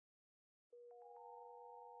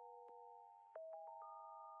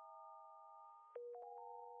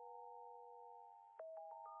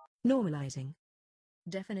Normalizing.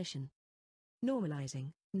 Definition.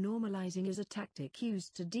 Normalizing. Normalizing is a tactic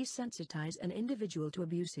used to desensitize an individual to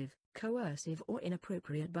abusive, coercive or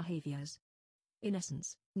inappropriate behaviors. In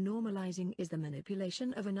essence, normalizing is the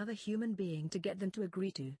manipulation of another human being to get them to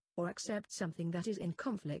agree to, or accept something that is in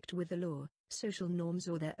conflict with the law, social norms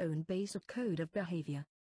or their own basic code of behavior.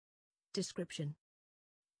 Description.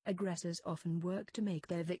 Aggressors often work to make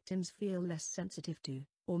their victims feel less sensitive to,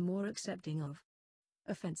 or more accepting of,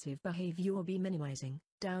 offensive behavior or be minimizing,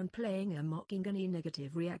 downplaying or mocking any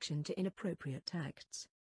negative reaction to inappropriate acts.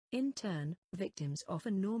 In turn, victims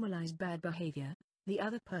often normalize bad behavior, the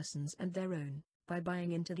other person's and their own, by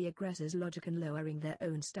buying into the aggressor's logic and lowering their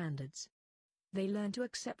own standards. They learn to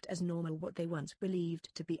accept as normal what they once believed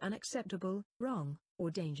to be unacceptable, wrong, or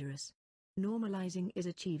dangerous. Normalizing is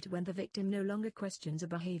achieved when the victim no longer questions a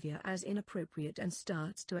behavior as inappropriate and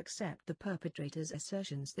starts to accept the perpetrator's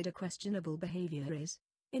assertions that a questionable behavior is,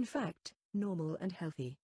 in fact, normal and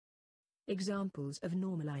healthy. Examples of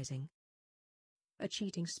normalizing. A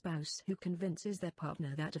cheating spouse who convinces their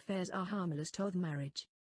partner that affairs are harmless toward marriage.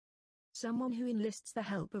 Someone who enlists the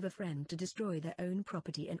help of a friend to destroy their own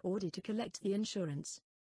property in order to collect the insurance.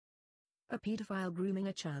 A pedophile grooming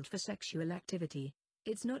a child for sexual activity.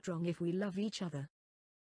 It's not wrong if we love each other.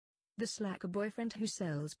 The slacker boyfriend who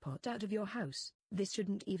sells pot out of your house. This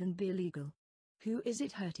shouldn't even be illegal. Who is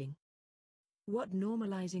it hurting? What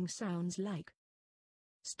normalizing sounds like.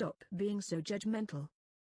 Stop being so judgmental.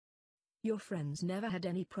 Your friends never had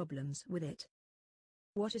any problems with it.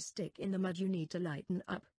 What a stick in the mud, you need to lighten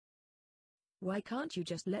up. Why can't you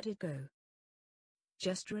just let it go?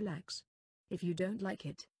 Just relax. If you don't like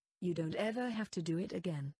it, you don't ever have to do it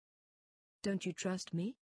again. Don't you trust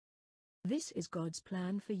me? This is God's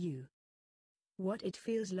plan for you. What it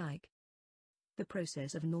feels like. The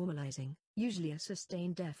process of normalizing, usually a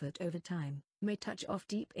sustained effort over time, may touch off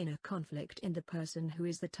deep inner conflict in the person who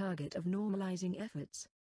is the target of normalizing efforts.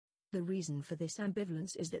 The reason for this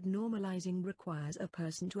ambivalence is that normalizing requires a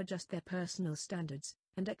person to adjust their personal standards,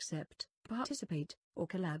 and accept, participate, or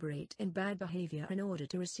collaborate in bad behavior in order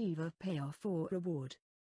to receive a payoff or reward.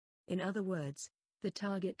 In other words, the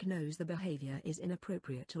target knows the behavior is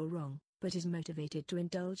inappropriate or wrong, but is motivated to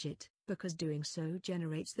indulge it, because doing so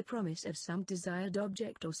generates the promise of some desired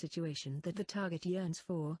object or situation that the target yearns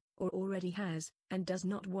for, or already has, and does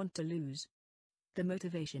not want to lose. The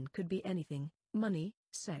motivation could be anything: money,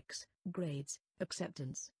 sex, grades,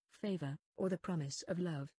 acceptance, favor, or the promise of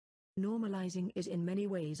love. Normalizing is in many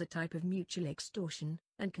ways a type of mutual extortion,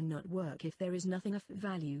 and cannot work if there is nothing of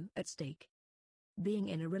value at stake. Being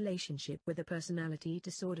in a relationship with a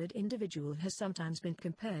personality-disordered individual has sometimes been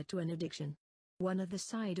compared to an addiction. One of the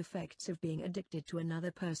side effects of being addicted to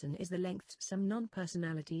another person is the lengths some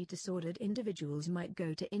non-personality-disordered individuals might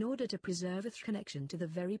go to in order to preserve a connection to the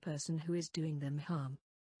very person who is doing them harm.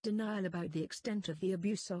 Denial about the extent of the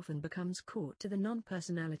abuse often becomes caught to the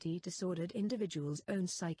non-personality-disordered individual's own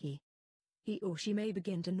psyche. He or she may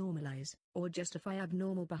begin to normalize, or justify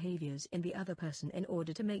abnormal behaviors in the other person in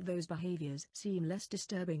order to make those behaviors seem less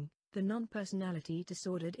disturbing. The non-personality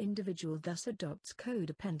disordered individual thus adopts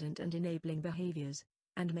codependent and enabling behaviors,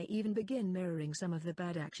 and may even begin mirroring some of the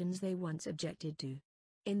bad actions they once objected to.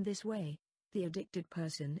 In this way, the addicted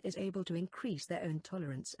person is able to increase their own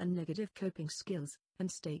tolerance and negative coping skills, and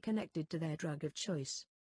stay connected to their drug of choice.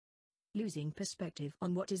 Losing perspective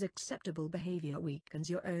on what is acceptable behavior weakens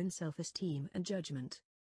your own self-esteem and judgment.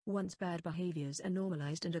 Once bad behaviors are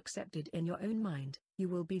normalized and accepted in your own mind, you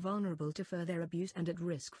will be vulnerable to further abuse and at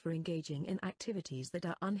risk for engaging in activities that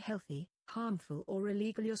are unhealthy, harmful or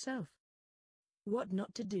illegal yourself. What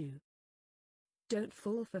not to do. Don't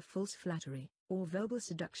fall for false flattery, or verbal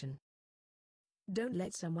seduction. Don't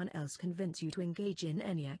let someone else convince you to engage in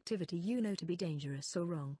any activity you know to be dangerous or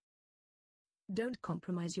wrong. Don't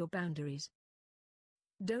compromise your boundaries.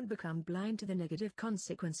 Don't become blind to the negative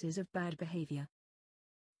consequences of bad behavior.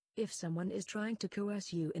 If someone is trying to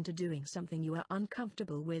coerce you into doing something you are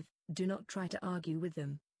uncomfortable with, do not try to argue with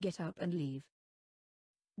them, get up and leave.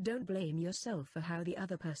 Don't blame yourself for how the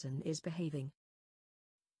other person is behaving.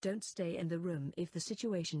 Don't stay in the room if the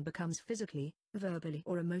situation becomes physically, verbally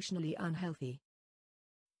or emotionally unhealthy.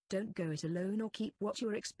 Don't go it alone or keep what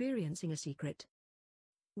you're experiencing a secret.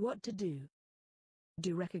 What to do?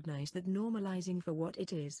 Do recognize that normalizing for what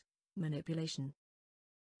it is, manipulation.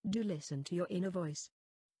 Do listen to your inner voice.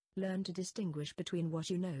 Learn to distinguish between what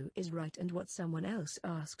you know is right and what someone else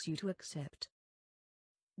asks you to accept.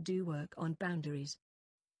 Do work on boundaries.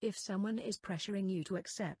 If someone is pressuring you to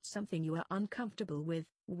accept something you are uncomfortable with,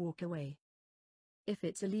 walk away. If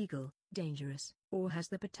it's illegal, dangerous, or has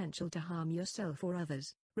the potential to harm yourself or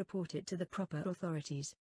others, report it to the proper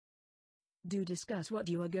authorities. Do discuss what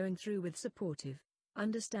you are going through with supportive,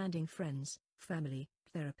 understanding friends, family,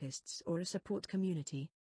 therapists or a support community.